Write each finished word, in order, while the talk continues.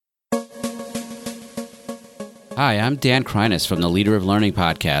Hi, I'm Dan Kreines from the Leader of Learning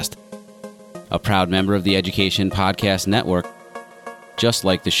podcast, a proud member of the Education Podcast Network, just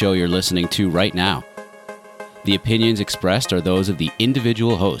like the show you're listening to right now. The opinions expressed are those of the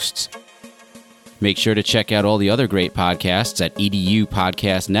individual hosts. Make sure to check out all the other great podcasts at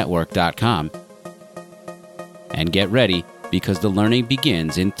edupodcastnetwork.com. And get ready, because the learning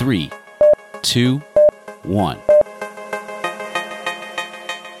begins in 3, 2, 1.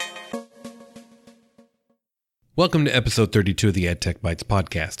 Welcome to episode 32 of the EdTechBites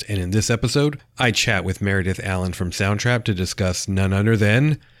podcast, and in this episode, I chat with Meredith Allen from Soundtrap to discuss none other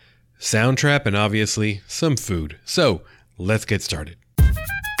than Soundtrap and obviously some food. So, let's get started.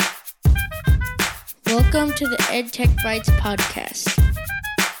 Welcome to the EdTechBites podcast,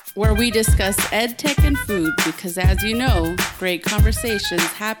 where we discuss EdTech and food because, as you know, great conversations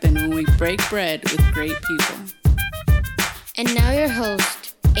happen when we break bread with great people. and now your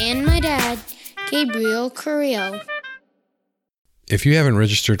host, and my dad, Gabriel Carrillo. If you haven't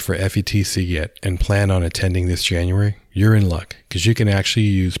registered for FETC yet and plan on attending this January, you're in luck because you can actually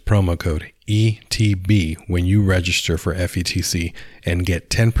use promo code ETB when you register for FETC and get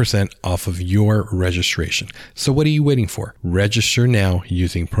 10% off of your registration. So what are you waiting for? Register now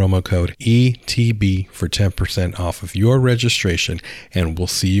using promo code ETB for 10% off of your registration, and we'll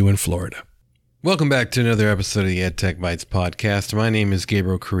see you in Florida. Welcome back to another episode of the EdTechBites podcast. My name is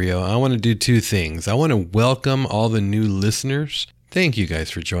Gabriel Carrillo. I want to do two things. I want to welcome all the new listeners. Thank you guys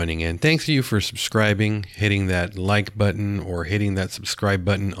for joining in. Thanks to you for subscribing, hitting that like button or hitting that subscribe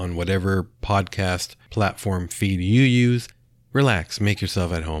button on whatever podcast platform feed you use. Relax, make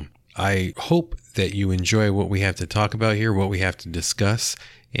yourself at home. I hope that you enjoy what we have to talk about here, what we have to discuss.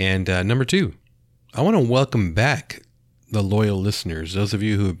 And number two, I want to welcome back the loyal listeners, those of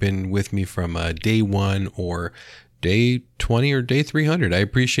you who have been with me from day 1 or day 20 or day 300. I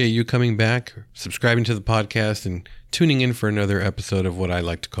appreciate you coming back, subscribing to the podcast, and tuning in for another episode of what I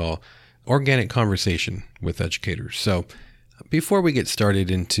like to call organic conversation with educators. So before we get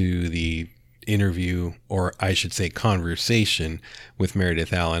started into the interview, or I should say conversation with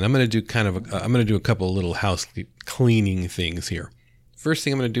Meredith Allen, I'm going to do a couple of little house cleaning things here. First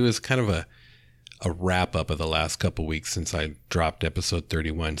thing I'm going to do is kind of a wrap up of the last couple weeks since I dropped episode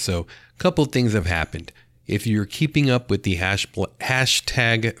 31. So a couple things have happened. If you're keeping up with the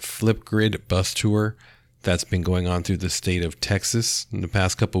hashtag Flipgrid bus tour that's been going on through the state of Texas in the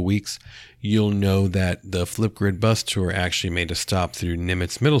past couple weeks, you'll know that the Flipgrid bus tour actually made a stop through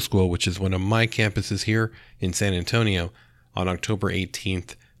Nimitz Middle School, which is one of my campuses here in San Antonio, on October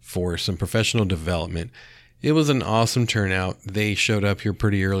 18th for some professional development. It was an awesome turnout. They showed up here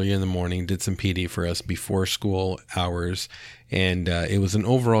pretty early in the morning, did some PD for us before school hours, and it was an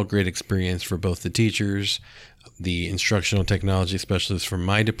overall great experience for both the teachers, the instructional technology specialists from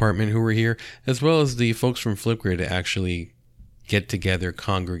my department who were here, as well as the folks from Flipgrid to actually get together,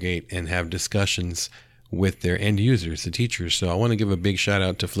 congregate, and have discussions with their end users, the teachers. So I want to give a big shout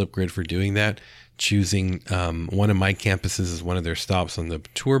out to Flipgrid for doing that, choosing one of my campuses as one of their stops on the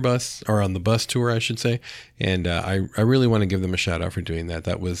tour bus, or on the bus tour, I should say. And I really want to give them a shout out for doing that.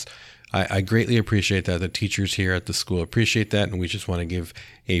 That was, I greatly appreciate that. The teachers here at the school appreciate that. And we just want to give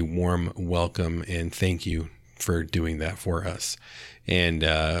a warm welcome and thank you for doing that for us. And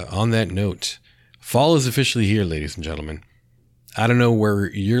on that note, fall is officially here, ladies and gentlemen. I don't know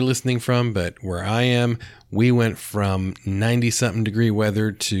where you're listening from, but where I am, we went from 90-something degree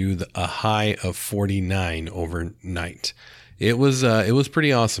weather to a high of 49 overnight. It was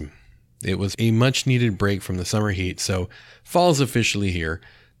pretty awesome. It was a much needed break from the summer heat. So fall's officially here.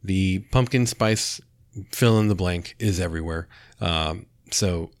 The pumpkin spice fill in the blank is everywhere.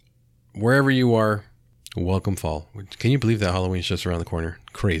 So wherever you are, welcome fall. Can you believe that Halloween's just around the corner?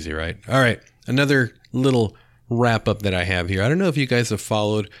 Crazy, right? All right, another little wrap up that I have here. I don't know if you guys have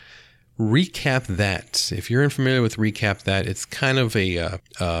followed Recap That. If you're unfamiliar with Recap That, it's kind of a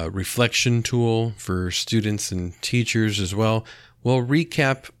reflection tool for students and teachers as well. Well,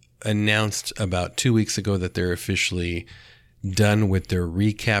 Recap announced about 2 weeks ago that they're officially done with their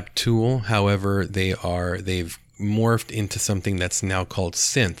Recap tool. However, they've morphed into something that's now called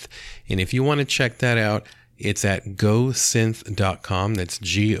Synth. And if you want to check that out, it's at gosynth.com. That's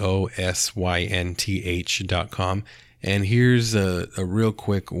GOSYNTH.com. And here's a real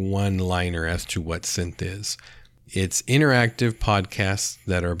quick one-liner as to what Synth is. It's interactive podcasts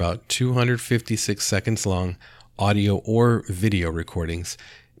that are about 256 seconds long, audio or video recordings.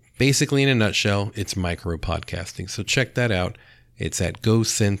 Basically, in a nutshell, it's micro podcasting. So check that out. It's at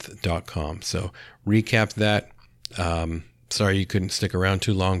gosynth.com. So recap that. Sorry you couldn't stick around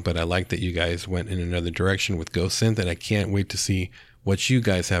too long, but I like that you guys went in another direction with GoSynth, and I can't wait to see what you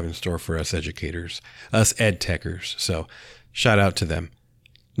guys have in store for us educators, us ed techers. So shout out to them.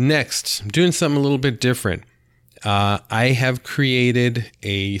 Next, I'm doing something a little bit different. I have created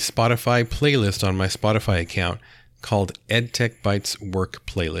a Spotify playlist on my Spotify account called EdTech Bites Work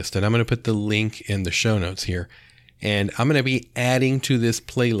Playlist. And I'm going to put the link in the show notes here. And I'm going to be adding to this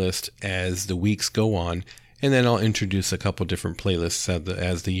playlist as the weeks go on. And then I'll introduce a couple different playlists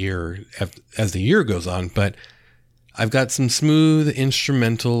as the year goes on. But I've got some smooth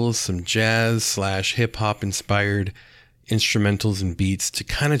instrumentals, some jazz / hip hop inspired instrumentals and beats to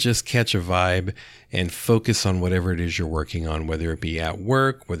kind of just catch a vibe and focus on whatever it is you're working on, whether it be at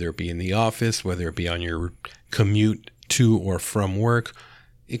work, whether it be in the office, whether it be on your commute to or from work.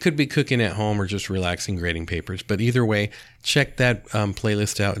 It could be cooking at home or just relaxing grading papers. But either way, check that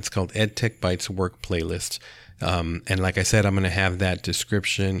playlist out. It's called EdTech Bites Work Playlist. And like I said, I'm going to have that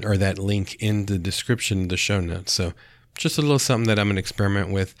description or that link in the description of the show notes. So just a little something that I'm going to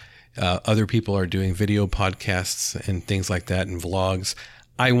experiment with. Other people are doing video podcasts and things like that and vlogs.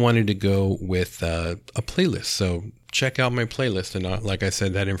 I wanted to go with a playlist. So check out my playlist. And like I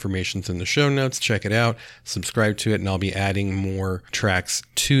said, that information's in the show notes. Check it out, subscribe to it, and I'll be adding more tracks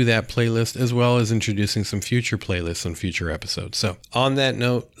to that playlist, as well as introducing some future playlists on future episodes. So on that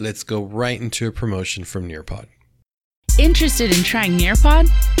note, let's go right into a promotion from Nearpod. Interested in trying Nearpod?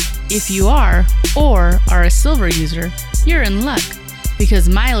 If you are, or are a silver user, you're in luck, because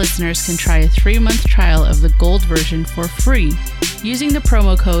my listeners can try a 3-month trial of the gold version for free using the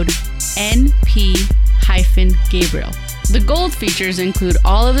promo code NP-Gabriel. The gold features include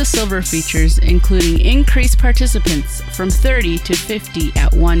all of the silver features, including increased participants from 30 to 50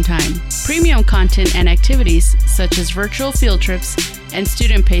 at one time, premium content and activities such as virtual field trips and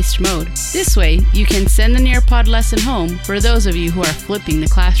student-paced mode. This way, you can send the Nearpod lesson home for those of you who are flipping the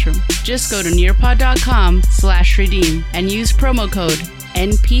classroom. Just go to nearpod.com/redeem and use promo code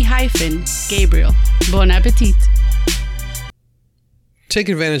NP-Gabriel. Bon appetit! Take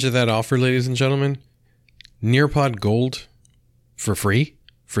advantage of that offer, ladies and gentlemen. Nearpod Gold for free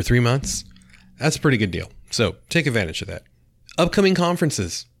for 3 months. That's a pretty good deal. So take advantage of that. Upcoming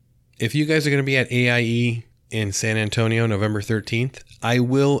conferences. If you guys are going to be at AIE in San Antonio, November 13th, I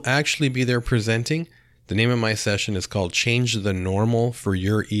will actually be there presenting. The name of my session is called Change the Normal for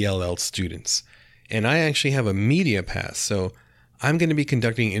Your ELL Students. And I actually have a media pass. So I'm going to be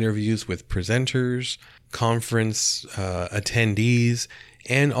conducting interviews with presenters, conference attendees,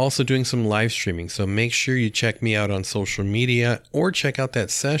 and also doing some live streaming. So make sure you check me out on social media or check out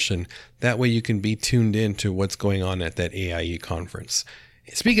that session. That way you can be tuned in to what's going on at that AIE conference.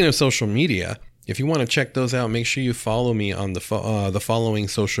 Speaking of social media, if you want to check those out, make sure you follow me on the following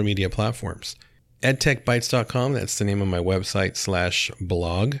social media platforms. edtechbites.com, that's the name of my website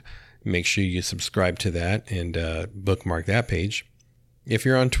 /blog. Make sure you subscribe to that and bookmark that page. If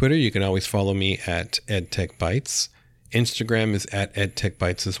you're on Twitter, you can always follow me at edtechbites. Instagram is at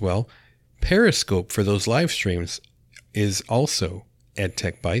edtechbites as well. Periscope for those live streams is also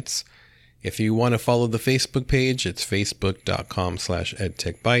edtechbites. If you want to follow the Facebook page, it's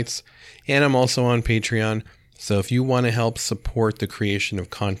facebook.com/edtechbites. And I'm also on Patreon. So if you want to help support the creation of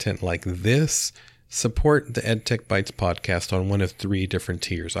content like this, support the EdTech Bites podcast on one of 3 different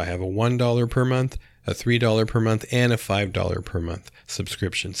tiers. I have a $1 per month, a $3 per month, and a $5 per month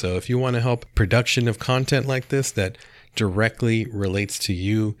subscription. So if you want to help production of content like this that directly relates to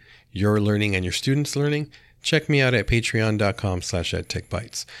you, your learning, and your students' learning, check me out at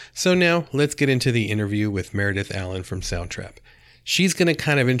patreon.com/edtechbites. So now let's get into the interview with Meredith Allen from Soundtrap. She's going to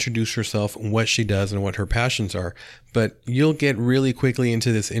kind of introduce herself, what she does, and what her passions are, but you'll get really quickly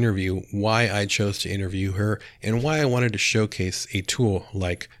into this interview why I chose to interview her and why I wanted to showcase a tool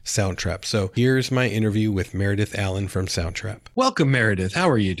like Soundtrap. So here's my interview with Meredith Allen from Soundtrap. Welcome, Meredith. How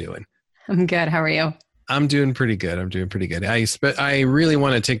are you doing? I'm good. How are you? I'm doing pretty good. I really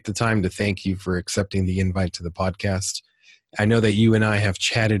want to take the time to thank you for accepting the invite to the podcast. I know that you and I have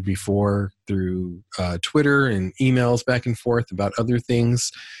chatted before through Twitter and emails back and forth about other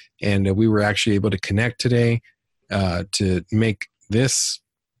things, and we were actually able to connect today to make this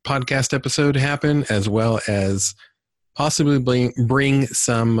podcast episode happen, as well as possibly bring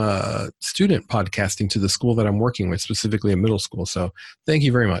some student podcasting to the school that I'm working with, specifically a middle school. So thank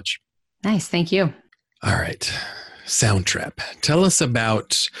you very much. Nice. Thank you. All right. Soundtrap. Tell us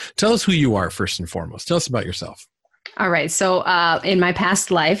who you are first and foremost. Tell us about yourself. All right. So in my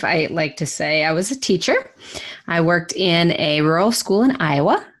past life, I like to say I was a teacher. I worked in a rural school in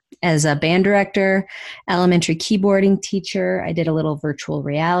Iowa as a band director, elementary keyboarding teacher. I did a little virtual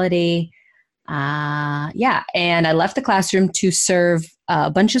reality. And I left the classroom to serve a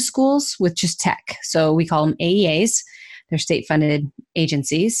bunch of schools with just tech. So we call them AEAs. They're state-funded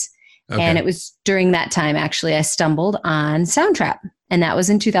agencies. Okay. And it was during that time, actually, I stumbled on Soundtrap, and that was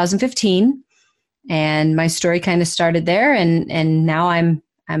in 2015. And my story kind of started there, and now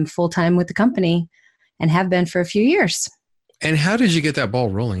I'm full-time with the company and have been for a few years. And how did you get that ball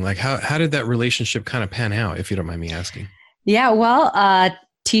rolling? Like how did that relationship kind of pan out, if you don't mind me asking? Yeah, well,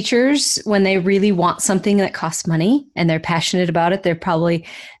 teachers, when they really want something that costs money and they're passionate about it, they're probably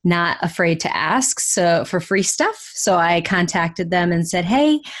not afraid to ask for free stuff. So I contacted them and said,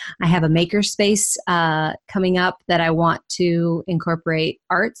 hey, I have a makerspace coming up that I want to incorporate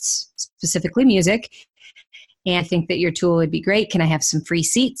arts, specifically music. And I think that your tool would be great. Can I have some free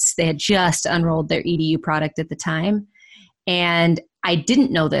seats? They had just unrolled their EDU product at the time. And I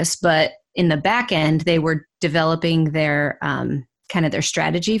didn't know this, but in the back end, they were developing their kind of their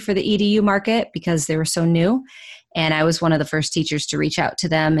strategy for the EDU market because they were so new. And I was one of the first teachers to reach out to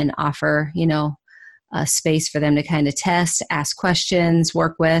them and offer, a space for them to kind of test, ask questions,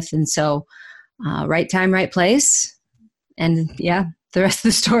 work with. And so right time, right place. And yeah, the rest of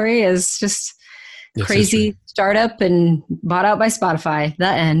the story is just crazy startup and bought out by Spotify, the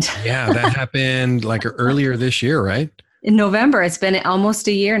end. Yeah, that happened like earlier this year, right? In November. It's been almost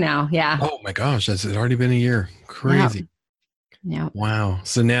a year now. Yeah. Oh my gosh, it's already been a year. Crazy. Yeah. Wow.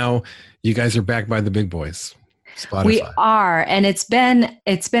 So now you guys are backed by the big boys, Spotify. We are, and it's been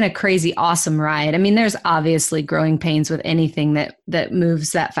a crazy, awesome ride. I mean, there's obviously growing pains with anything that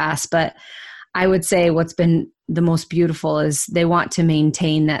moves that fast, but I would say what's been the most beautiful is they want to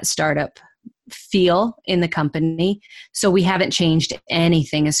maintain that startup feel in the company. So we haven't changed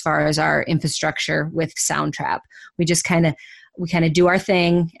anything as far as our infrastructure with Soundtrap. We just kind of do our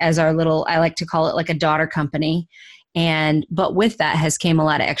thing as our little, I like to call it like a daughter company. But with that has came a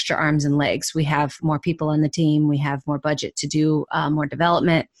lot of extra arms and legs. We have more people on the team. We have more budget to do more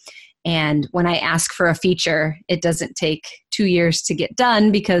development. And when I ask for a feature, it doesn't take 2 years to get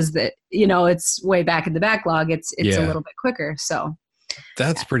done because it's way back in the backlog. It's a little bit quicker. So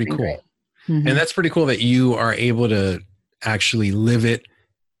that's pretty cool. Great. Mm-hmm. And that's pretty cool that you are able to actually live it,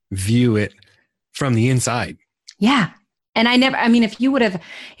 view it from the inside. Yeah. And if you would have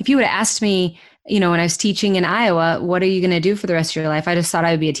asked me, when I was teaching in Iowa, what are you going to do for the rest of your life? I just thought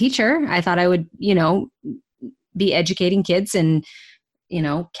I would be a teacher. I thought I would, be educating kids and,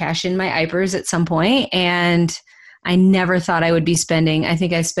 cash in my IPers at some point. And I never thought I would be I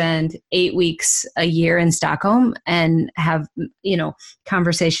think I spend 8 weeks a year in Stockholm and have,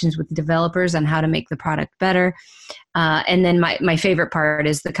 conversations with developers on how to make the product better. And then my favorite part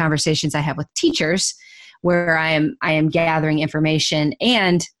is the conversations I have with teachers where I am gathering information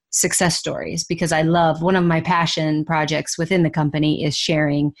and success stories, because I love, one of my passion projects within the company is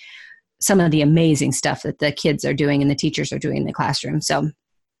sharing some of the amazing stuff that the kids are doing and the teachers are doing in the classroom. So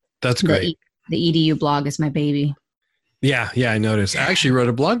that's great. The EDU blog is my baby. Yeah, I noticed. I actually wrote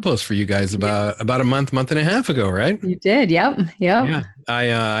a blog post for you guys about a month and a half ago, right? You did, yep. Yeah,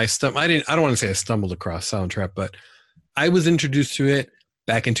 I don't want to say I stumbled across Soundtrap, but I was introduced to it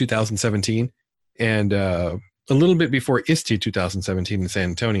back in 2017, and a little bit before ISTE 2017 in San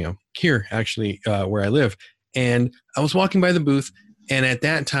Antonio, here actually where I live. And I was walking by the booth, and at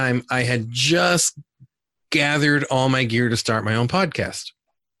that time I had just gathered all my gear to start my own podcast.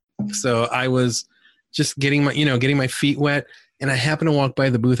 So I was just getting my feet wet, and I happened to walk by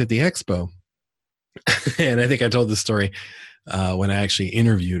the booth at the expo. And I think I told this story when I actually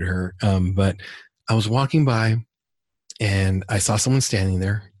interviewed her. But I was walking by and I saw someone standing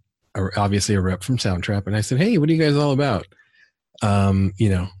there, obviously a rep from Soundtrap. And I said, hey, what are you guys all about?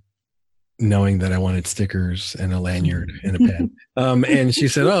 Knowing that I wanted stickers and a lanyard and a pen. And she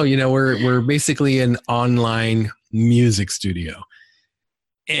said, oh, we're basically an online music studio.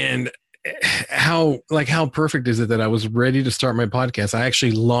 And how perfect is it that I was ready to start my podcast? I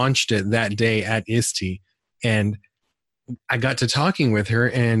actually launched it that day at ISTE, and I got to talking with her,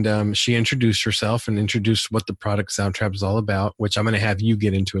 and she introduced herself and introduced what the product Soundtrap is all about, which I'm going to have you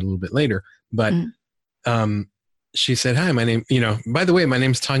get into it a little bit later. But she said, hi, my name, by the way, my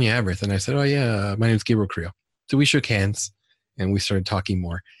name's Tanya Everett. And I said, oh yeah, my name's Gabriel Creel. So we shook hands and we started talking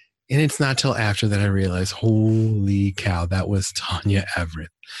more. And it's not till after that I realized, holy cow, that was Tanya Everett.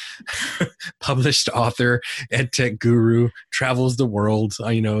 Published author, ed tech guru, travels the world,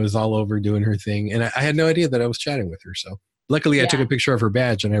 is all over doing her thing. And I had no idea that I was chatting with her. So luckily I took a picture of her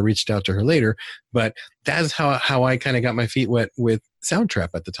badge and I reached out to her later. But that's how I kind of got my feet wet with Soundtrap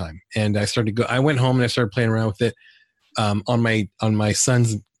at the time. And I went home and I started playing around with it on my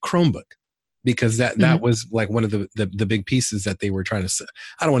son's Chromebook. Because that was like one of the big pieces that they were trying to sell.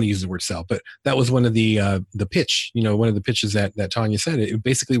 I don't want to use the word sell, but that was one of the pitch, one of the pitches that Tanya said. It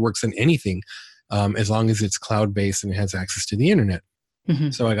basically works in anything as long as it's cloud-based and it has access to the internet.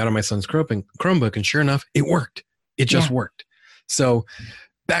 Mhm. So I got on my son's Chromebook, and sure enough, it worked. It just worked. So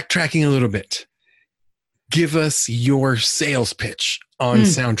backtracking a little bit, give us your sales pitch on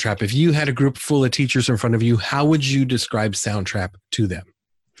Soundtrap. If you had a group full of teachers in front of you, how would you describe Soundtrap to them?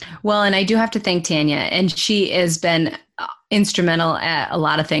 Well, and I do have to thank Tanya, and she has been instrumental at a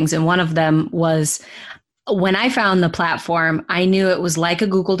lot of things. And one of them was when I found the platform, I knew it was like a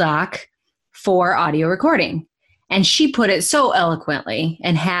Google Doc for audio recording. And she put it so eloquently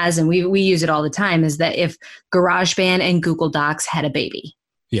and we use it all the time, is that if GarageBand and Google Docs had a baby,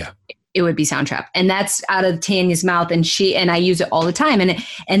 it would be Soundtrap. And that's out of Tanya's mouth. And I use it all the time.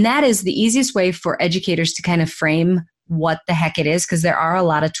 And that is the easiest way for educators to kind of frame what the heck it is, because there are a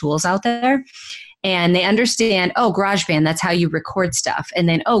lot of tools out there. And they understand, GarageBand, that's how you record stuff. And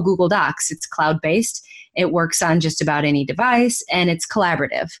then, Google Docs, it's cloud-based. It works on just about any device, and it's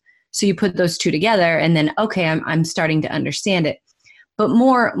collaborative. So you put those two together, and then, I'm starting to understand it. But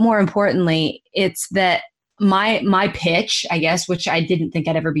more importantly, it's that my pitch, I guess, which I didn't think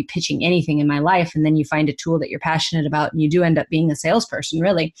I'd ever be pitching anything in my life, and then you find a tool that you're passionate about, and you do end up being a salesperson,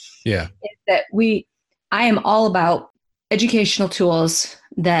 really. Yeah. Is that I am all about educational tools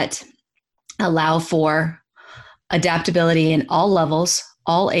that allow for adaptability in all levels,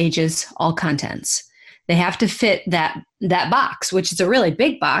 all ages, all contents. They have to fit that box, which is a really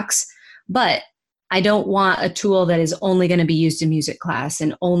big box, but I don't want a tool that is only going to be used in music class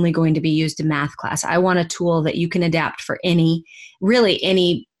and only going to be used in math class. I want a tool that you can adapt for any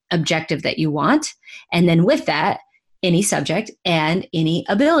objective that you want. And then with that, any subject and any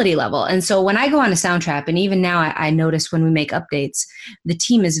ability level. And so when I go on a Soundtrap, and even now I notice when we make updates, the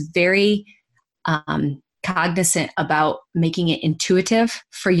team is very cognizant about making it intuitive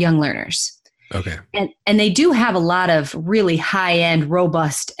for young learners. Okay. And they do have a lot of really high-end,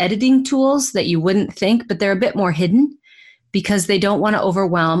 robust editing tools that you wouldn't think, but they're a bit more hidden because they don't want to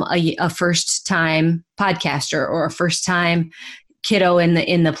overwhelm a first-time podcaster or a first-time kiddo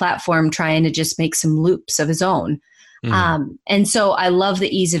in the platform trying to just make some loops of his own. And so I love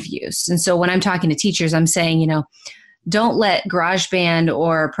the ease of use. And so when I'm talking to teachers, I'm saying, don't let GarageBand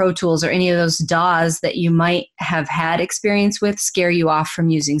or Pro Tools or any of those DAWs that you might have had experience with scare you off from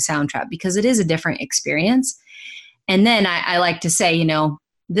using Soundtrap, because it is a different experience. And then I like to say,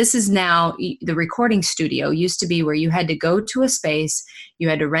 this is now the recording studio used to be where you had to go to a space, you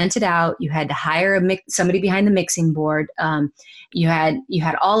had to rent it out, you had to hire somebody behind the mixing board. You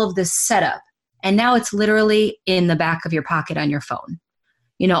had all of this setup, and now it's literally in the back of your pocket on your phone.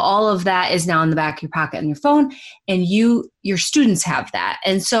 All of that is now in the back of your pocket on your phone, and your students have that.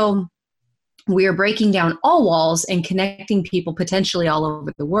 And so we are breaking down all walls and connecting people potentially all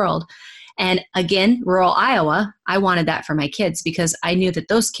over the world. And again, rural Iowa, I wanted that for my kids because I knew that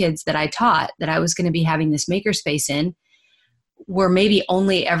those kids that I taught that I was going to be having this makerspace in were maybe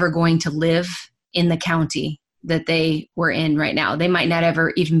only ever going to live in the county that they were in right now. They might not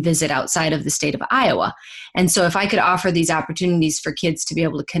ever even visit outside of the state of Iowa. And so if I could offer these opportunities for kids to be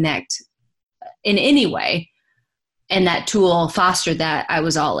able to connect in any way, and that tool fostered that, I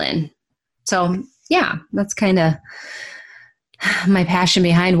was all in. So yeah, that's kind of my passion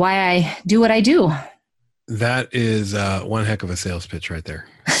behind why I do what I do. That is one heck of a sales pitch right there.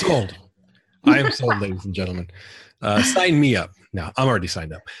 Sold. I am sold, ladies and gentlemen. Sign me up. No, I'm already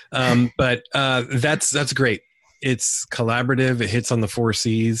signed up. But that's great. It's collaborative. It hits on the 4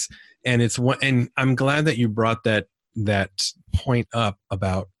 C's, and and I'm glad that you brought that point up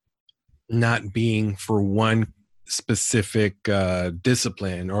about not being for one specific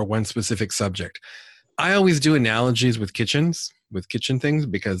discipline or one specific subject. I always do analogies with kitchen things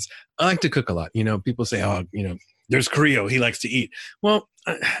because I like to cook a lot. People say, there's Creo, he likes to eat. Well,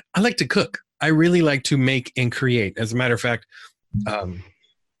 I like to cook. I really like to make and create. As a matter of fact,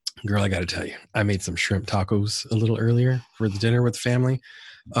 girl, I got to tell you, I made some shrimp tacos a little earlier for the dinner with the family.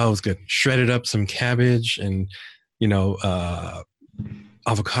 Oh, it was good. Shredded up some cabbage and,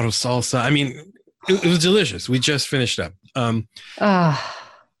 avocado salsa. I mean, it was delicious. We just finished up.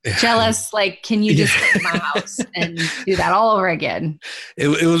 Jealous. Like, can you just go to my house and do that all over again? It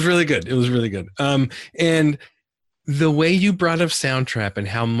was really good. It was really good. And the way you brought up Soundtrap and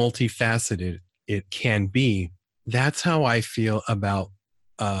how multifaceted it can be, that's how I feel about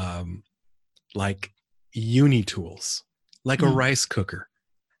like uni tools, like a rice cooker.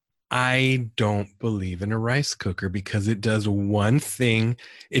 I don't believe in a rice cooker because it does one thing.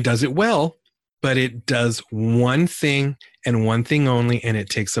 It does it well, but it does one thing and one thing only, and it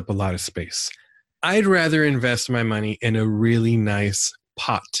takes up a lot of space. I'd rather invest my money in a really nice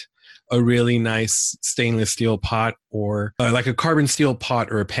pot, a really nice stainless steel pot or like a carbon steel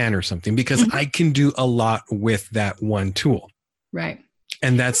pot or a pan or something, because I can do a lot with that one tool. Right.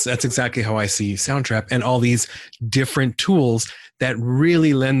 And that's exactly how I see Soundtrap and all these different tools that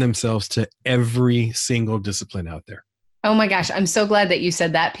really lend themselves to every single discipline out there. Oh my gosh. I'm so glad that you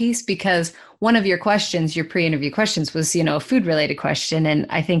said that piece, because one of your questions, your pre-interview questions was, a food related question. And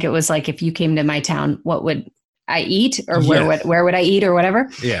I think it was like, if you came to my town, what would I eat, or where would I eat, or whatever?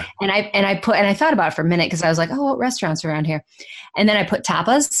 Yeah. And I thought about it for a minute, because I was like, oh, what restaurants are around here? And then I put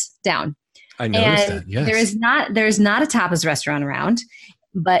tapas down. I noticed that. Yes. There's not a tapas restaurant around,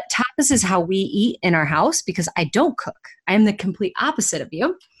 but tapas is how we eat in our house, because I don't cook. I am the complete opposite of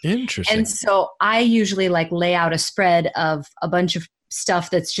you. Interesting. And so I usually like lay out a spread of a bunch of stuff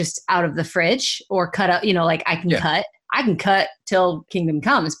that's just out of the fridge, or cut up, like I can cut till kingdom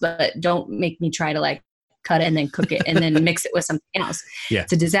comes, but don't make me try to like cut it and then cook it and then mix it with something else. Yeah.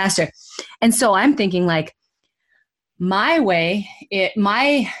 It's a disaster. And so I'm thinking like, my way,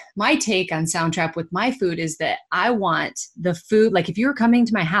 my take on Soundtrap with my food is that I want the food, like if you were coming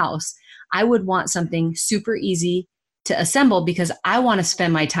to my house, I would want something super easy to assemble, because I want to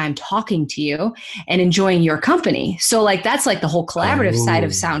spend my time talking to you and enjoying your company. So like, that's like the whole collaborative side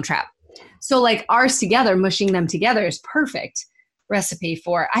of Soundtrap. So like ours together, mushing them together is perfect recipe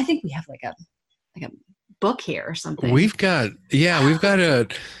for, I think we have like a book here or something. We've got a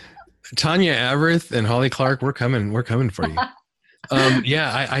Tanya Averith and Holly Clark. We're coming for you.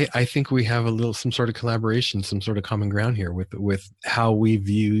 I think we have some sort of collaboration, some sort of common ground here with how we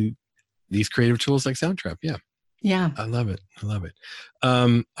view these creative tools like Soundtrap. Yeah. Yeah. I love it.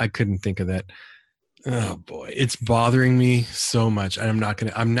 I couldn't think of that. Oh boy, it's bothering me so much.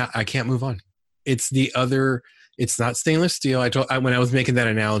 I can't move on. It's not stainless steel. When I was making that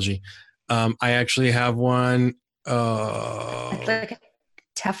analogy, I actually have one, like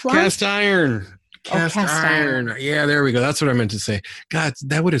Teflon? Cast iron. Cast iron. Yeah, there we go. That's what I meant to say. God,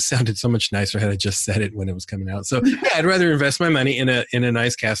 that would have sounded so much nicer had I just said it when it was coming out. So yeah, I'd rather invest my money in a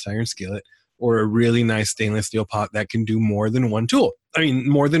nice cast iron skillet, or a really nice stainless steel pot that can do more than one tool. I mean,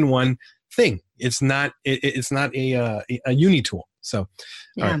 more than one thing. It's not a uni tool. So,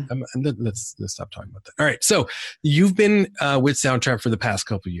 yeah. All right, let's stop talking about that. All right. So you've been with Soundtrap for the past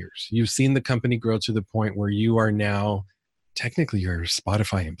couple of years. You've seen the company grow to the point where you are now, technically you're a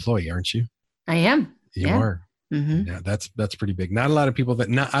Spotify employee, aren't you? I am. You are. Mm-hmm. Yeah, that's pretty big. Not a lot of people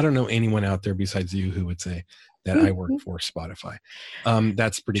I don't know anyone out there besides you who would say that I work for Spotify.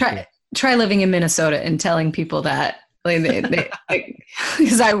 That's pretty cool. Try living in Minnesota and telling people that,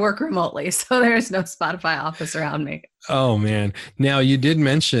 because I work remotely, so there's no Spotify office around me. Oh man! Now you did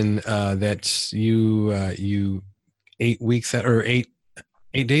mention that you 8 weeks or 8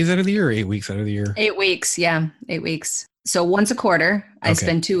 days out of the year, or 8 weeks out of the year. 8 weeks, yeah, 8 weeks. So once a quarter, I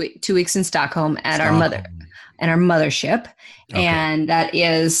spend 2 weeks in Stockholm at our mothership. Okay. And that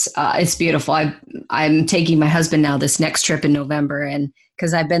is, it's beautiful. I'm taking my husband now this next trip in November, and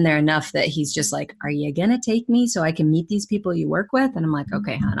because I've been there enough that he's just like, are you going to take me so I can meet these people you work with? And I'm like,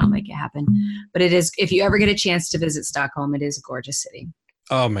 okay, hon, I'll make it happen. But it is, if you ever get a chance to visit Stockholm, it is a gorgeous city.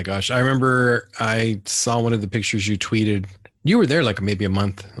 Oh my gosh. I remember I saw one of the pictures you tweeted. You were there like maybe a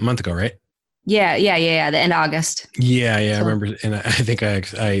month ago, right? Yeah. The end of August. Yeah. So. I remember. And I think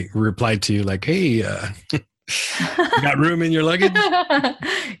I replied to you like, hey, got room in your luggage?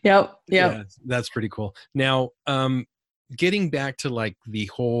 Yep. Yeah, that's pretty cool. Now, getting back to like the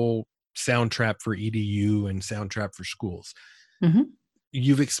whole Soundtrap for EDU and Soundtrap for schools. Mm-hmm.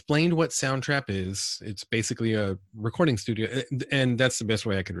 You've explained what Soundtrap is. It's basically a recording studio. And that's the best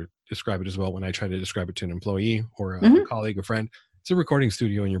way I could describe it as well when I try to describe it to an employee or a colleague, a friend. It's a recording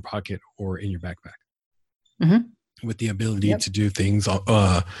studio in your pocket or in your backpack. Mm-hmm. With the ability to do things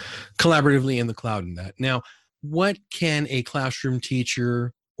collaboratively in the cloud and that. Now, what can a classroom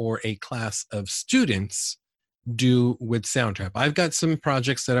teacher or a class of students do with Soundtrap? I've got some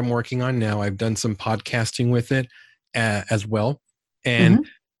projects that I'm working on now. I've done some podcasting with it as well. And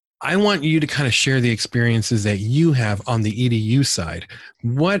I want you to kind of share the experiences that you have on the EDU side.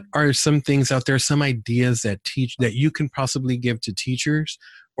 What are some things out there, some ideas that you can possibly give to teachers,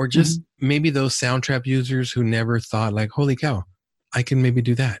 or just maybe those Soundtrap users who never thought like, holy cow, I can maybe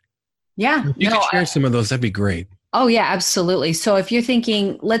do that? Yeah. If you could share some of those, that'd be great. Oh yeah, absolutely. So if you're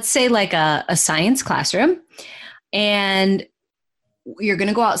thinking, let's say like a science classroom, and you're going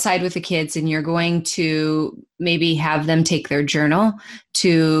to go outside with the kids and you're going to maybe have them take their journal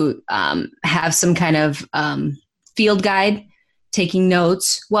to have some kind of field guide, taking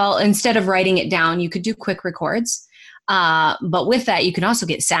notes. Well, instead of writing it down, you could do quick records. But with that, you can also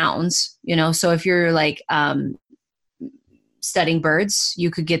get sounds, so if you're like studying birds, you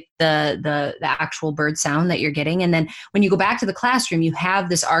could get the actual bird sound that you're getting. And then when you go back to the classroom, you have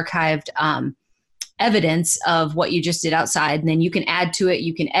this archived evidence of what you just did outside. And then you can add to it,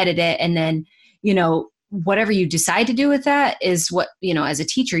 you can edit it. And then, whatever you decide to do with that is what, as a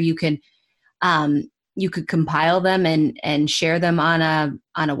teacher, you could compile them and share them on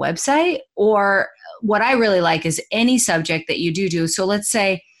a website. Or what I really like is any subject that you do. So let's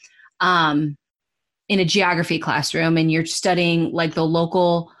say in a geography classroom and you're studying like the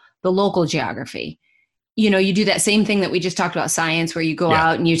local geography, you do that same thing that we just talked about science, where you go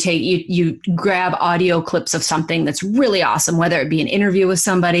out and you grab audio clips of something that's really awesome, whether it be an interview with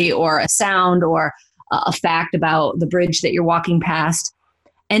somebody or a sound or a fact about the bridge that you're walking past.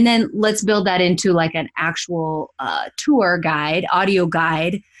 And then let's build that into like an actual tour guide, audio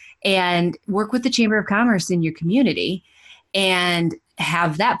guide, and work with the Chamber of Commerce in your community and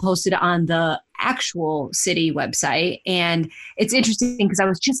have that posted on the actual city website. And it's interesting because I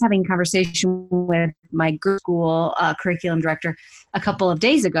was just having a conversation with my girls' school curriculum director a couple of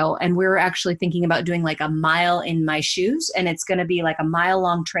days ago, and we were actually thinking about doing like a mile in my shoes, and it's going to be like a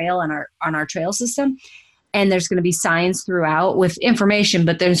mile-long trail on our trail system. And there's going to be signs throughout with information,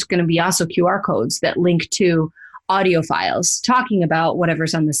 but there's going to be also QR codes that link to audio files talking about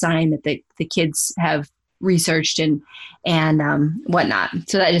whatever's on the sign that the kids have researched and whatnot.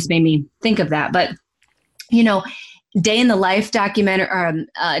 So that just made me think of that. But, day in the life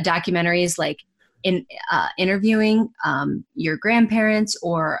documentaries, like in interviewing your grandparents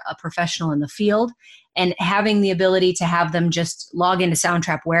or a professional in the field, and having the ability to have them just log into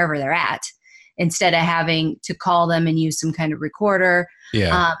Soundtrap wherever they're at, instead of having to call them and use some kind of recorder,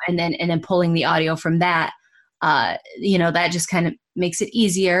 and then pulling the audio from that. That just kind of makes it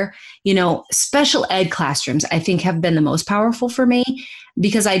easier. Special ed classrooms, I think, have been the most powerful for me,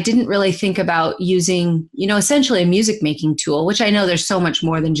 because I didn't really think about using, essentially a music making tool, which I know there's so much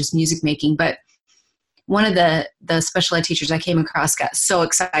more than just music making. But one of the special ed teachers I came across got so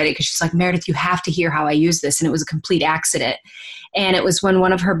excited because she's like, Meredith, you have to hear how I use this. And it was a complete accident. And it was when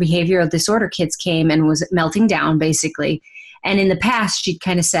one of her behavioral disorder kids came and was melting down, basically. And in the past, she'd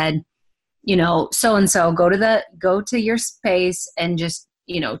kind of said, so-and-so, go to your space and just,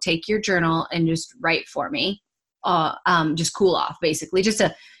 take your journal and just write for me. Just cool off, basically, just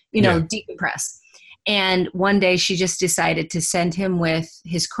to, decompress. And one day she just decided to send him with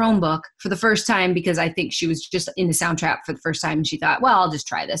his Chromebook for the first time, because I think she was just in the Soundtrap for the first time. And she thought, well, I'll just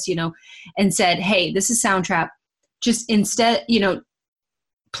try this, and said, hey, this is Soundtrap. Just instead,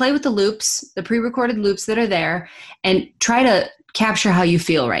 play with the loops, the pre-recorded loops that are there, and try to capture how you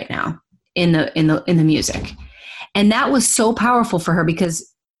feel right now in the music. And that was so powerful for her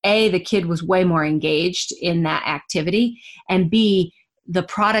because A, the kid was way more engaged in that activity, and B, the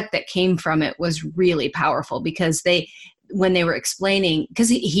product that came from it was really powerful, because when they were explaining, because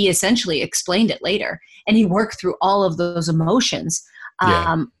he essentially explained it later, and he worked through all of those emotions,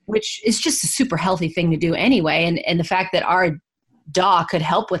 which is just a super healthy thing to do anyway. And the fact that our DAW could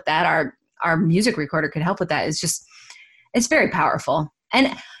help with that, our music recorder could help with that, it's very powerful.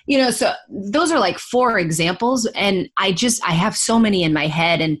 And, so those are like 4 examples, and I have so many in my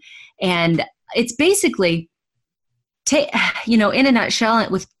head, and it's basically, in a nutshell,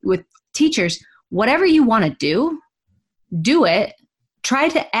 with teachers, whatever you want to do it, try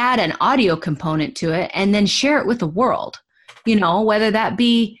to add an audio component to it, and then share it with the world, whether that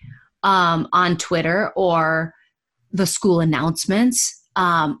be on Twitter or the school announcements,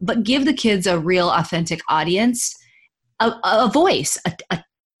 but give the kids a real authentic audience, a voice,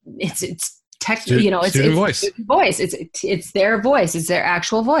 it's text, it's voice. Voice. It's their voice. It's their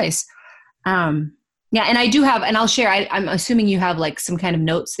actual voice. Yeah. And I do have, and I'll share, I'm assuming you have like some kind of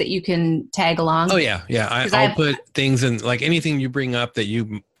notes that you can tag along. Oh yeah. Yeah. I'll put things in, like anything you bring up that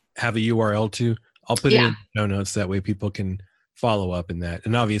you have a URL to, I'll put it in show notes. That way people can follow up in that.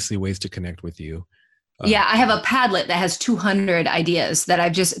 And obviously ways to connect with you. Yeah, I have a Padlet that has 200 ideas that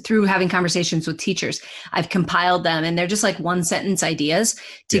I've just, through having conversations with teachers, I've compiled them, and they're just like 1-sentence ideas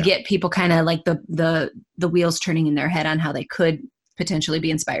to get people kind of like the wheels turning in their head on how they could potentially be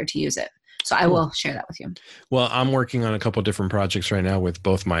inspired to use it. So I will share that with you. Well, I'm working on a couple different projects right now with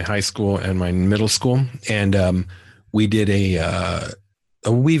both my high school and my middle school, and we did a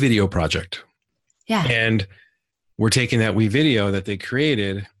Wii video project. Yeah, and we're taking that Wii video that they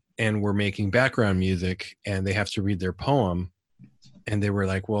created, and we're making background music, and they have to read their poem. And they were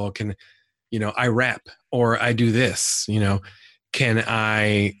like, well, I rap, or I do this, can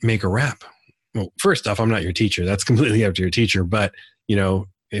I make a rap? Well, first off, I'm not your teacher. That's completely up to your teacher. But,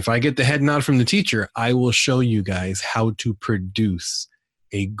 if I get the head nod from the teacher, I will show you guys how to produce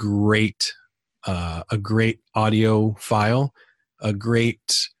a great a great audio file, a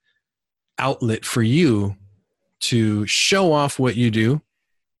great outlet for you to show off what you do,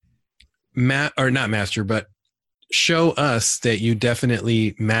 or not master, but show us that you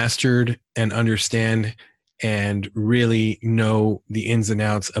definitely mastered and understand and really know the ins and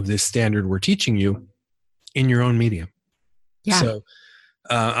outs of this standard we're teaching you in your own medium. Yeah. So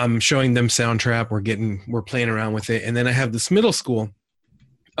I'm showing them Soundtrap. We're playing around with it. And then I have this middle school.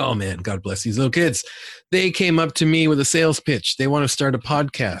 Oh man, God bless these little kids. They came up to me with a sales pitch. They want to start a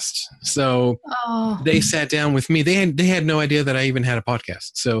podcast. So they sat down with me. They had no idea that I even had a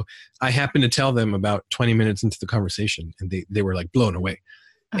podcast. So I happened to tell them about 20 minutes into the conversation, and they were like blown away.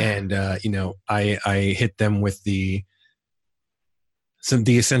 And I hit them with the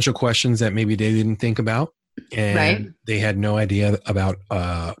essential questions that maybe they didn't think about. And they had no idea about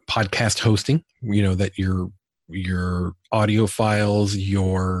podcast hosting, that your audio files,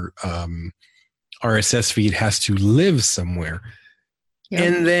 your RSS feed has to live somewhere. Yep.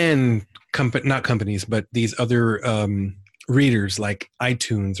 And then not companies, but these other readers like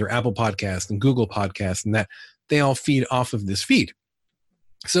iTunes or Apple Podcasts and Google Podcasts, and that they all feed off of this feed.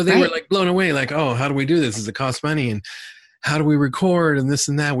 So they were like blown away, like, oh, how do we do this? Does it cost money? And how do we record and this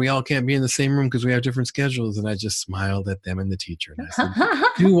and that? We all can't be in the same room because we have different schedules. And I just smiled at them and the teacher. And I said,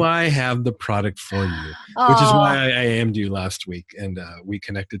 do I have the product for you? Which is why I AM'd you last week. And we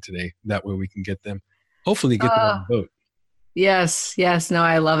connected today. That way we can hopefully get them on the boat. Yes. No,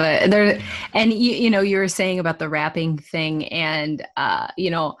 I love it. And you were saying about the rapping thing. And,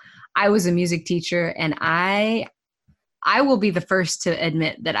 I was a music teacher, and I will be the first to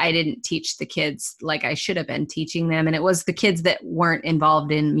admit that I didn't teach the kids like I should have been teaching them. And it was the kids that weren't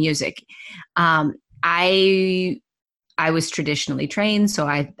involved in music. I was traditionally trained, so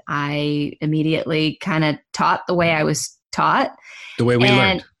I immediately kind of taught the way I was taught. The way we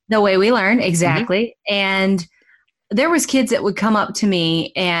learned. The way we learned, exactly. Mm-hmm. And there was kids that would come up to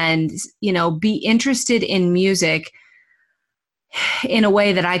me and, be interested in music in a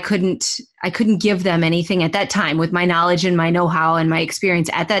way that I couldn't give them anything at that time. With my knowledge and my know-how and my experience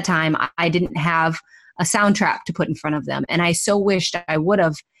at that time, I didn't have a soundtrack to put in front of them. And I so wished I would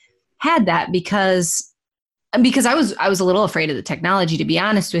have had that because I was a little afraid of the technology, to be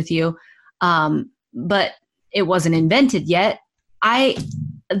honest with you. But it wasn't invented yet.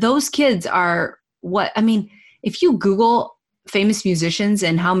 Those kids are if you Google famous musicians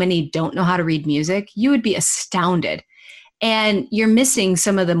and how many don't know how to read music, you would be astounded. And you're missing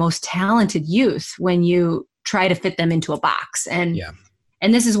some of the most talented youth when you try to fit them into a box. And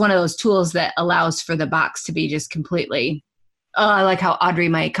this is one of those tools that allows for the box to be just completely, I like how Audrey,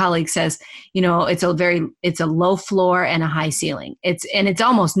 my colleague, says, it's a low floor and a high ceiling. It's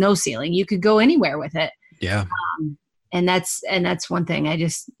almost no ceiling. You could go anywhere with it. Yeah. And that's one thing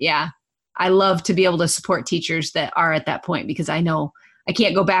I love to be able to support teachers that are at that point, because I know I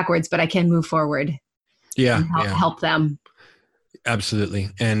can't go backwards, but I can move forward. Yeah. Help them. Absolutely.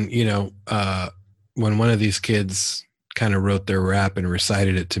 And, when one of these kids kind of wrote their rap and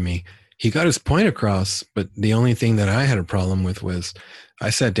recited it to me, he got his point across. But the only thing that I had a problem with was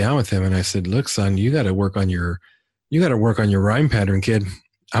I sat down with him and I said, look, son, you got to work on your rhyme pattern, kid.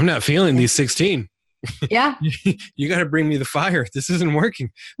 I'm not feeling these 16. Yeah. You got to bring me the fire. This isn't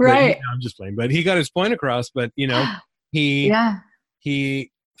working. Right. I'm just playing, but he got his point across, but he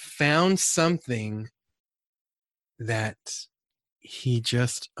found something that he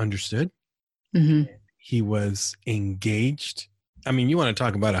just understood. Mm-hmm. He was engaged. I mean, you want to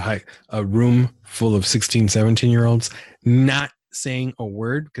talk about a room full of 16, 17-year-olds not saying a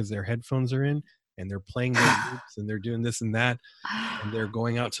word because their headphones are in and they're playing their loops and they're doing this and that. And they're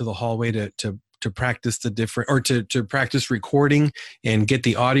going out to the hallway to practice to practice recording and get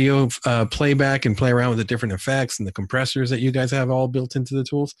the audio playback and play around with the different effects and the compressors that you guys have all built into the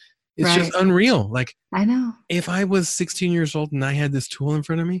tools. It's just unreal. Like, I know. If I was 16 years old and I had this tool in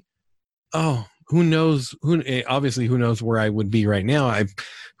front of me, who knows where I would be right now.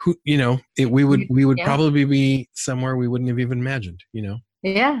 We would probably be somewhere we wouldn't have even imagined,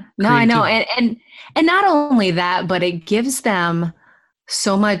 Yeah, no, I know. And not only that, but it gives them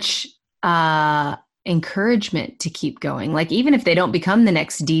so much encouragement to keep going. Like, even if they don't become the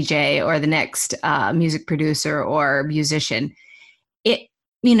next DJ or the next music producer or musician,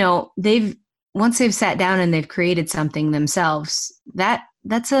 once they've sat down and they've created something themselves,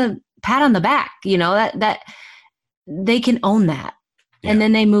 that's a pat on the back, that they can own that. Yeah. And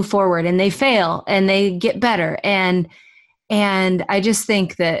then they move forward and they fail and they get better. And I just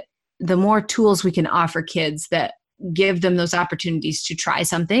think that the more tools we can offer kids that give them those opportunities to try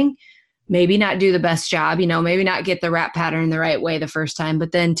something, maybe not do the best job, maybe not get the rap pattern the right way the first time,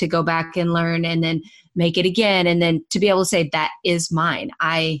 but then to go back and learn and then make it again. And then to be able to say, that is mine.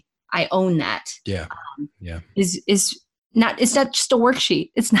 I own that. Yeah. Yeah. It's not just a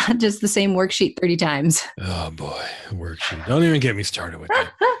worksheet. It's not just the same worksheet 30 times. Oh boy. Worksheet. Don't even get me started with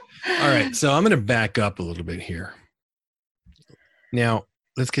that. All right. So I'm going to back up a little bit here. Now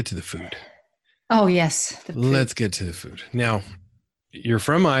let's get to the food. Oh yes. Let's get to the food. Now you're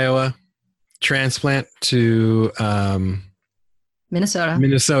from Iowa, transplant to, Minnesota. I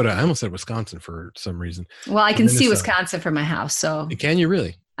almost said Wisconsin for some reason. Well, I can see Wisconsin from my house. So can you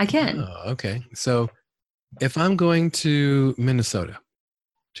really? I can. Oh, okay. So if I'm going to Minnesota,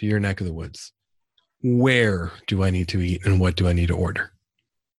 to your neck of the woods, where do I need to eat and what do I need to order?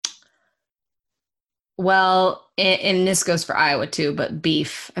 Well, and this goes for Iowa too, but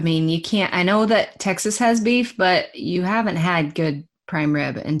beef. I mean, you can't, I know that Texas has beef, but you haven't had good prime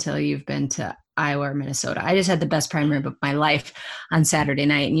rib until you've been to Iowa or Minnesota. I just had the best prime rib of my life on Saturday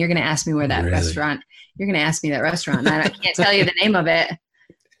night. And you're going to ask me where that restaurant, and I can't tell you the name of it.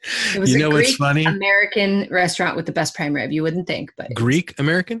 It was a Greek American restaurant with the best prime rib. You wouldn't think, but Greek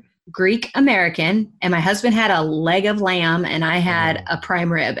American. And my husband had a leg of lamb and I had a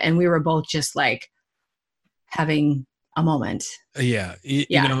prime rib, and we were both just like having a moment. Yeah. You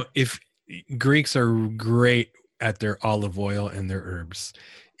know, if Greeks are great at their olive oil and their herbs,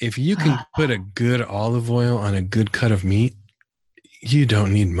 if you can put a good olive oil on a good cut of meat, you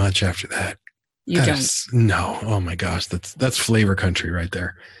don't need much after that. No. Oh my gosh. That's flavor country right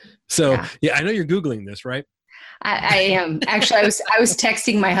there. So yeah, I know you're Googling this, right? I am. Actually, I was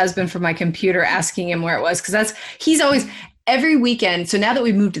texting my husband from my computer asking him where it was. Cause he's always every weekend. So now that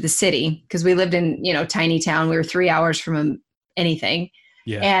we've moved to the city, cause we lived in, tiny town, we were 3 hours from anything.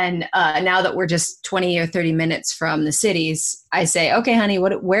 Yeah. And now that we're just 20 or 30 minutes from the cities, I say, okay, honey,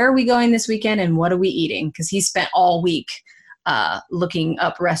 where are we going this weekend and what are we eating? Because he spent all week looking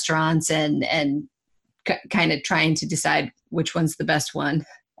up restaurants and kind of trying to decide which one's the best one.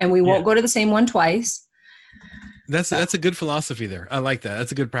 And we won't go to the same one twice. That's a good philosophy there. I like that.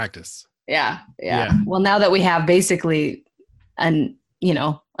 That's a good practice. Yeah. Well, now that we have basically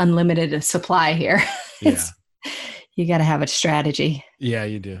unlimited supply here, you got to have a strategy. Yeah,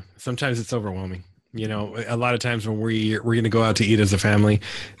 you do. Sometimes it's overwhelming. A lot of times when we're going to go out to eat as a family,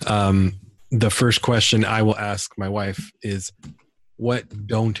 the first question I will ask my wife is, what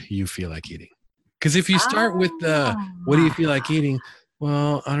don't you feel like eating? Because if you start with what do you feel like eating?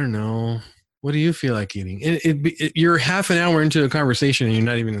 Well, I don't know. What do you feel like eating? You're half an hour into a conversation and you're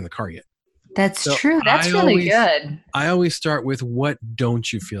not even in the car yet. That's true. That's really good. I always start with, what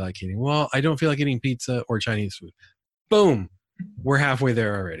don't you feel like eating? Well, I don't feel like eating pizza or Chinese food. Boom. We're halfway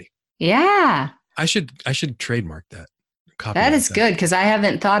there already. Yeah. I should trademark that. That is good, because I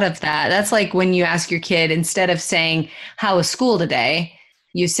haven't thought of that. That's like when you ask your kid, instead of saying, how was school today?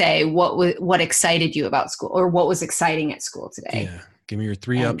 You say, what excited you about school, or what was exciting at school today? Yeah. Give me your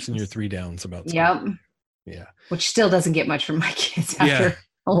 3 ups and your 3 downs about school. Yep. Yeah. Which still doesn't get much from my kids after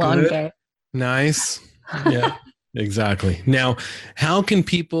a long day. Nice. Yeah, exactly. Now, how can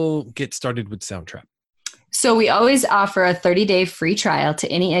people get started with Soundtrap? So we always offer a 30-day free trial to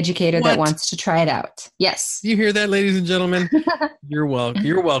any educator that wants to try it out. Yes. You hear that, ladies and gentlemen? You're welcome.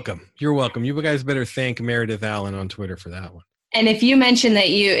 You're welcome. You guys better thank Meredith Allen on Twitter for that one. And if you mention that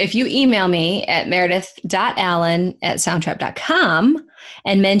if you email me at meredith.allen@soundtrap.com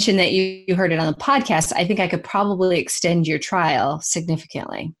and mention that you heard it on the podcast, I think I could probably extend your trial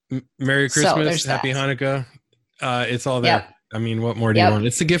significantly. Merry Christmas. Happy Hanukkah. It's all there. Yep. I mean, what more do you want?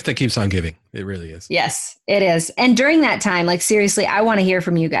 It's the gift that keeps on giving. It really is. Yes, it is. And during that time, like seriously, I want to hear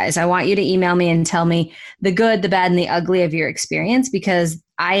from you guys. I want you to email me and tell me the good, the bad, and the ugly of your experience, because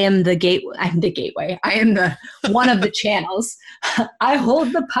I am the gateway. I am the one of the channels. I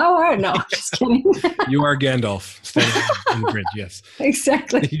hold the power. No, just kidding. You are Gandalf standing in the bridge. Yes,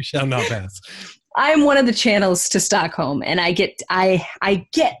 exactly. You shall not pass. I am one of the channels to Stockholm, and I get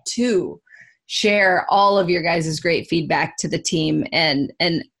to share all of your guys' great feedback to the team, and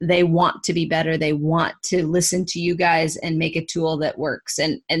they want to be better. They want to listen to you guys and make a tool that works.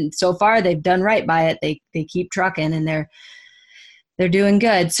 And so far they've done right by it. They keep trucking, and they're doing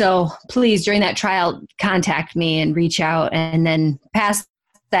good. So please, during that trial, contact me and reach out. And then past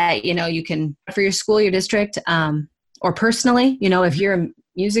that, you can, for your school, your district, or personally, if you're a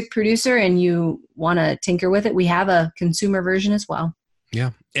music producer and you want to tinker with it, we have a consumer version as well.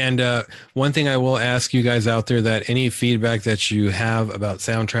 Yeah. And one thing I will ask you guys out there, that any feedback that you have about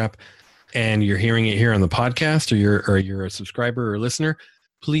Soundtrap and you're hearing it here on the podcast, or you're a subscriber or listener,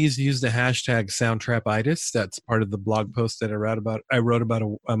 please use the hashtag Soundtrapitis. That's part of the blog post that I wrote about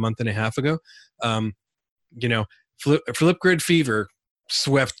a month and a half ago. Flipgrid fever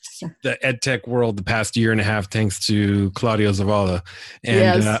swept the EdTech world the past year and a half, thanks to Claudio Zavala.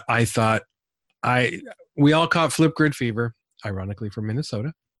 And Yes. I thought we all caught Flipgrid fever, ironically from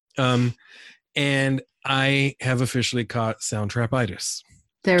Minnesota. And I have officially caught Soundtrapitis.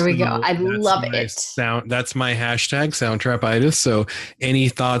 There we go. So I that's love my it. That's my hashtag, Soundtrapitis. So any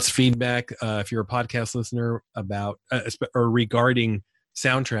thoughts, feedback, if you're a podcast listener about or regarding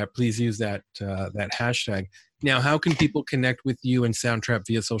Soundtrap, please use that hashtag. Now, how can people connect with you and Soundtrap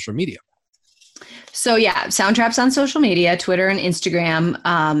via social media? So yeah, Soundtrap's on social media, Twitter and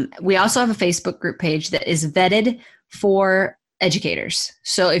Instagram. We also have a Facebook group page that is vetted for educators.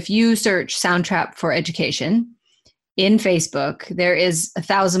 So if you search Soundtrap for Education in Facebook, there is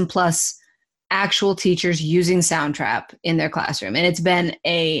 1,000+ actual teachers using Soundtrap in their classroom. And it's been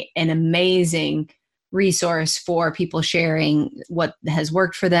an amazing resource for people sharing what has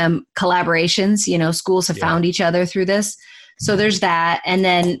worked for them, collaborations. Schools have found each other through this. So there's that. And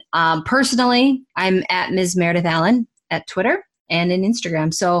then personally, I'm at Ms. Meredith Allen at Twitter and in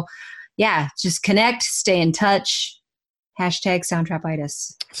Instagram. So yeah, just connect, stay in touch. Hashtag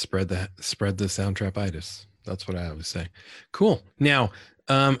Soundtrapitis. Spread the Soundtrapitis. That's what I always say. Cool. Now,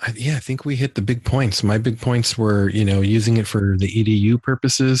 I think we hit the big points. My big points were, using it for the EDU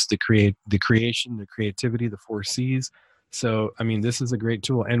purposes, the creation, the creativity, the 4 C's. So, this is a great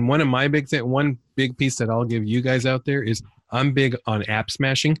tool. And one big piece that I'll give you guys out there is I'm big on app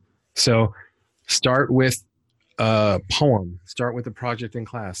smashing. So start with a poem, start with a project in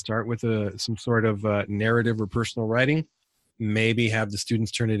class, start with some sort of narrative or personal writing, maybe have the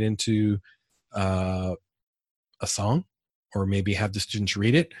students turn it into a song, or maybe have the students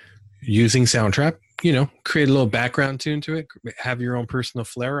read it using Soundtrap, create a little background tune to it, have your own personal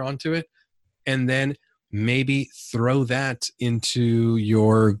flair onto it, and then maybe throw that into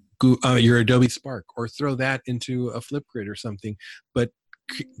your Adobe Spark, or throw that into a Flipgrid or something. But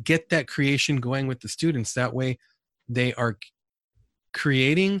get that creation going with the students. That way they are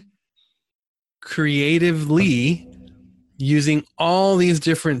creating creatively using all these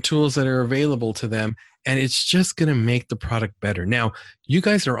different tools that are available to them. And it's just going to make the product better. Now, you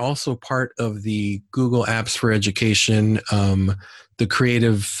guys are also part of the Google Apps for Education, the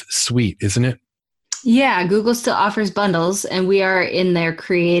Creative Suite, isn't it? Yeah, Google still offers bundles, and we are in their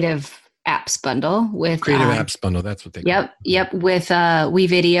Creative Apps bundle with Creative Apps bundle. That's what they call it. Yep. With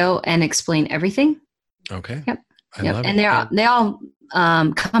WeVideo and Explain Everything. Okay. Yep. I love and it. they all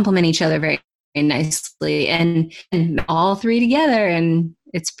complement each other very, very nicely, and all three together, and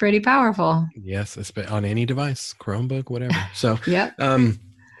it's pretty powerful. Yes, it's on any device, Chromebook, whatever. So, Yep.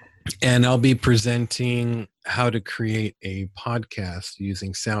 And I'll be presenting how to create a podcast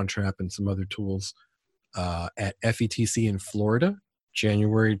using Soundtrap and some other tools at FETC in Florida,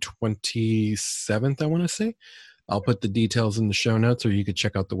 January 27th, I want to say. I'll put the details in the show notes, or you could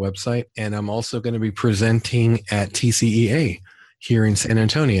check out the website. And I'm also going to be presenting at TCEA here in San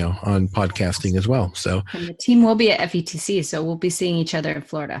Antonio on podcasting as well. So, and the team will be at FETC, so we'll be seeing each other in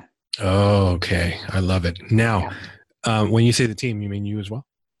Florida. Oh, okay. I love it. Now, when you say the team, you mean you as well?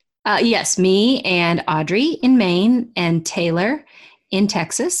 Yes, me and Audrey in Maine, and Taylor in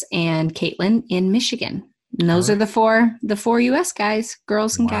Texas, and Caitlin in Michigan. And those are the four U.S. guys,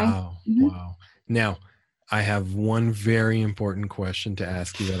 girls and guys. Mm-hmm. Wow. Now, I have one very important question to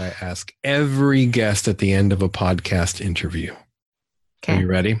ask you that I ask every guest at the end of a podcast interview. Okay. Are you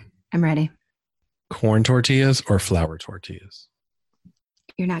ready? I'm ready. Corn tortillas or flour tortillas?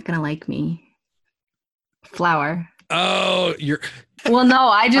 You're not going to like me. Flour. Oh, Well, no,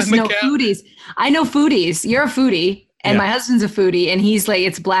 I just I'm a know cat. foodies. I know foodies. You're a foodie, and my husband's a foodie, and he's like,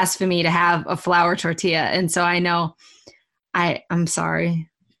 it's blasphemy to have a flour tortilla. And so I know I'm sorry.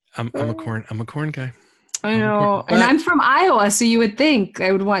 I'm a corn guy. I know. And I'm from Iowa, so you would think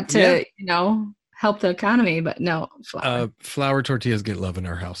I would want to, help the economy, but no, flour. Flour tortillas get love in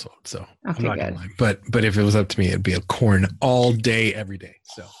our household, so Okay, I'm not good. gonna lie. But if it was up to me, it'd be a corn all day, every day.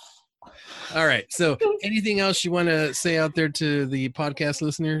 So, all right. So, anything else you want to say out there to the podcast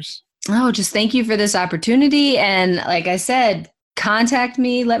listeners? Oh, just thank you for this opportunity. And like I said, contact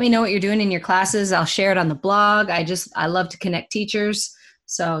me. Let me know what you're doing in your classes. I'll share it on the blog. I love to connect teachers.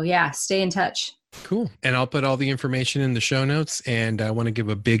 So yeah, stay in touch. Cool. And I'll put all the information in the show notes. And I want to give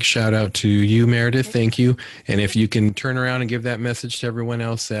a big shout out to you, Meredith. Thank you. And if you can turn around and give that message to everyone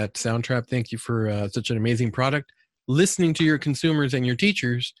else at Soundtrap, thank you for such an amazing product, listening to your consumers and your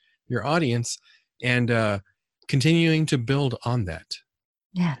teachers, your audience, and continuing to build on that.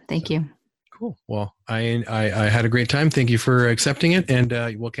 Yeah. Thank you. Cool. Well, I had a great time. Thank you for accepting it, and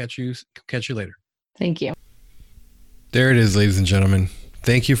we'll catch you later. Thank you. There it is, ladies and gentlemen.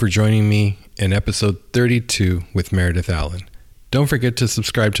 Thank you for joining me in episode 32 with Meredith Allen. Don't forget to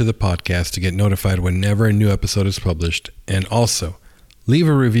subscribe to the podcast to get notified whenever a new episode is published, and also leave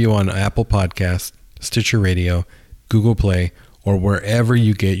a review on Apple Podcasts, Stitcher Radio, Google Play, or wherever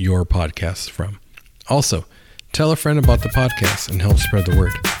you get your podcasts from. Also, tell a friend about the podcast and help spread the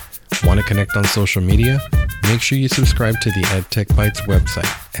word. Want to connect on social media? Make sure you subscribe to the EdTech Bites website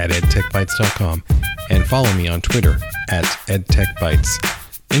at edtechbites.com and follow me on Twitter at edtechbites,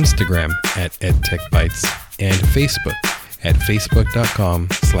 Instagram at edtechbites, and Facebook at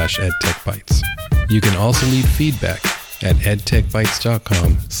facebook.com/edtechbites. You can also leave feedback at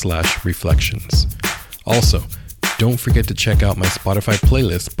edtechbites.com/reflections. Also, don't forget to check out my Spotify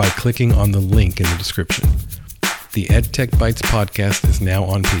playlist by clicking on the link in the description. The EdTech Bites podcast is now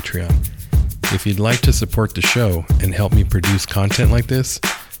on Patreon. If you'd like to support the show and help me produce content like this,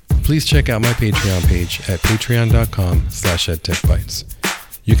 please check out my Patreon page at patreon.com/edtechbites.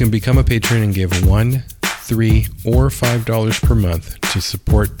 You can become a patron and give $1, $3, or $5 per month to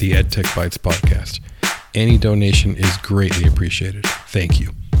support the EdTech Bites podcast. Any donation is greatly appreciated. Thank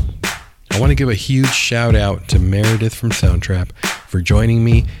you. I want to give a huge shout out to Meredith from Soundtrap for joining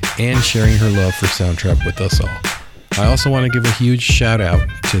me and sharing her love for Soundtrap with us all. I also want to give a huge shout out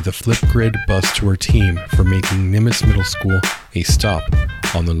to the Flipgrid Bus Tour team for making Nimitz Middle School a stop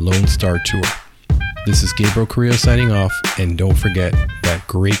on the Lone Star Tour. This is Gabriel Carrillo signing off, and don't forget that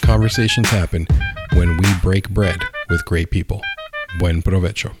great conversations happen when we break bread with great people. Buen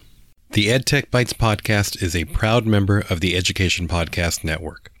provecho. The EdTech Bites podcast is a proud member of the Education Podcast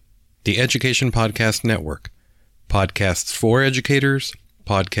Network. The Education Podcast Network. Podcasts for educators,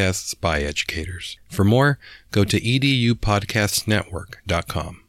 podcasts by educators. For more, go to edupodcastnetwork.com.